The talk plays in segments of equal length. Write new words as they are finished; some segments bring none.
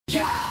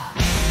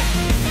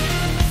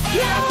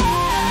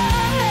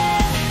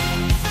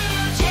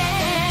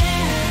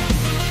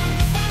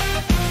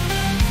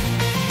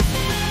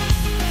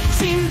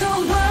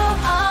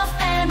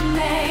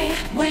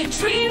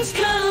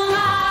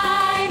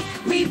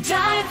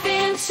dive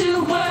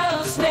into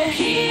worlds where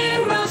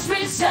heroes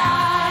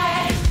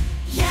reside.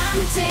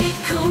 Yamete,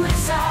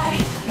 kudasai,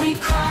 we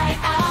cry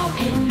out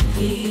in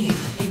plea.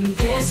 In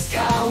this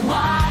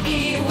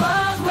kawaii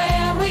world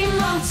where we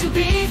long to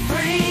be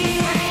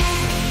free.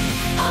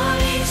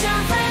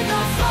 Onii-chan, friend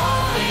or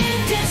foe in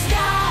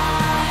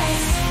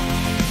disguise.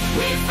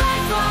 We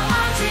fight for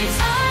our dreams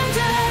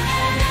under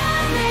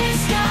enemy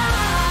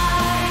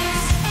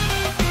skies.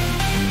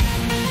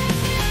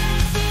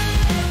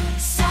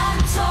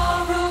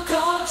 Satoru,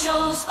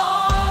 Gojo's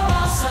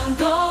aura, Son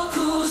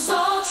Goku's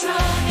ultra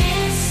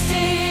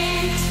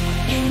instinct.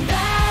 In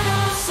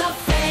battles of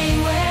fame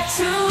where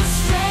true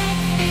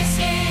strength is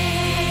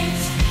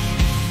inked.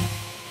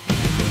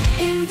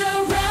 In the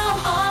realm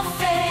of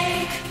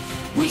fake,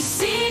 we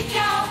see